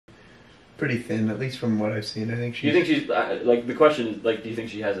pretty thin, at least from what I've seen. I think she's... Do you think she's, like, the question is, like, do you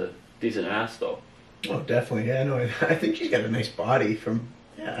think she has a decent ass, though? Oh, definitely, yeah, no, I think she's got a nice body from,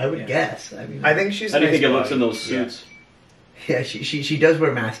 I would guess. I mean, I think she's How do you think it body. looks in those suits? Yeah, she does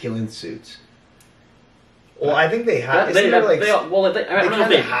wear masculine suits. Well, I think they have. They I don't know if if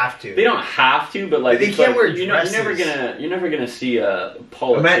they have to. They don't have to, but like They can't wear you're dresses. You're never gonna see a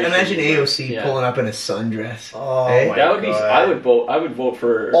politician. Imagine AOC Yeah. pulling up in a sundress. Oh Hey? my That would be. God. I would vote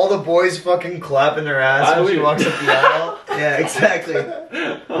for. All the boys fucking clapping their ass when she walks up the aisle. Yeah, exactly.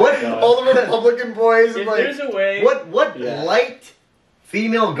 What? All the Republican boys If and there's a way. What Yeah. light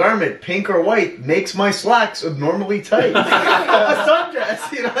female garment, pink or white, makes my slacks abnormally tight? A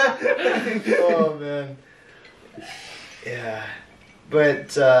sundress, you know? Oh man. Yeah,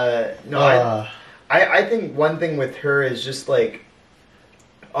 but no, I think one thing with her is just like,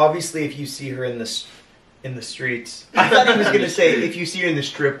 obviously, if you see her in the streets, I thought he was going to say, if you see her in the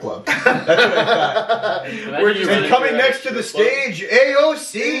strip club. That's what I thought. And coming next to the stage,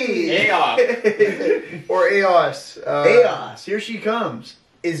 AOC! AOC. or AOS, AOS, here she comes.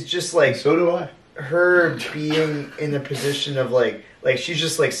 is just like, So do I. her being in a position of like she's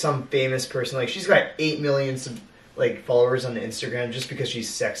just like some famous person. Like she's got 8 million followers on Instagram just because she's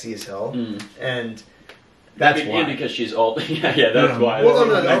sexy as hell, and That's why. And because she's old. Yeah, that's why. Well,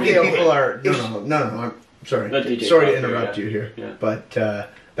 no, I think okay. people are... No, I'm sorry. Let DJ Sorry to talk here, interrupt yeah. you here. Yeah. But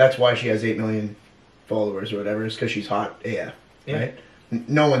that's why she has 8 million followers or whatever. It's because she's hot AF, Yeah. right?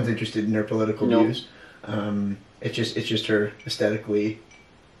 No one's interested in her political Nope. views. It's just her aesthetically...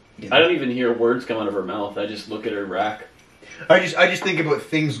 You know. I don't even hear words come out of her mouth. I just look at her rack. I just think about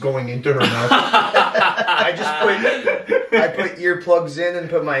things going into her mouth. I put earplugs in and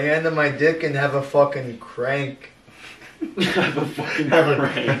put my hand on my dick and have a fucking crank. Have a fucking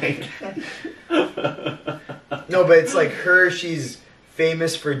crank. No, but it's like her, she's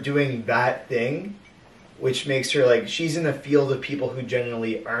famous for doing that thing, which makes her like, she's in a field of people who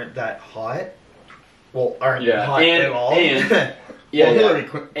generally aren't that hot. Well, aren't hot at all. Yeah, Hillary and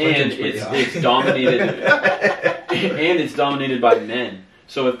Clinton's pretty hot. it's dominated, and it's dominated by men.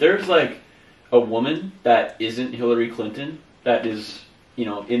 So if there's like a woman that isn't Hillary Clinton, that is, you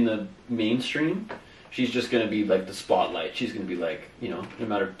know, in the mainstream, she's just gonna be like the spotlight. She's gonna be like, you know,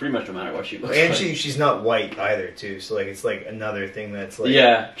 pretty much no matter what she looks And like. she's not white either, too. So like, it's like another thing that's like,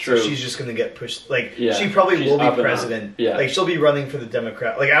 Yeah, true. So she's just gonna get pushed. Like, Yeah, she probably she's will up be and up. president. Yeah. Like, she'll be running for the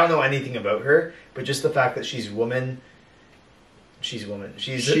Democrat. Like, I don't know anything about her, but just the fact that she's woman. She's woman.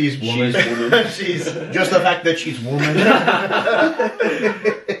 She's woman. she's Just the fact that she's woman.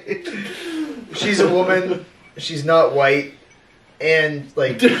 she's a woman. She's not white, and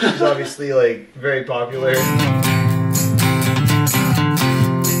like she's obviously like very popular.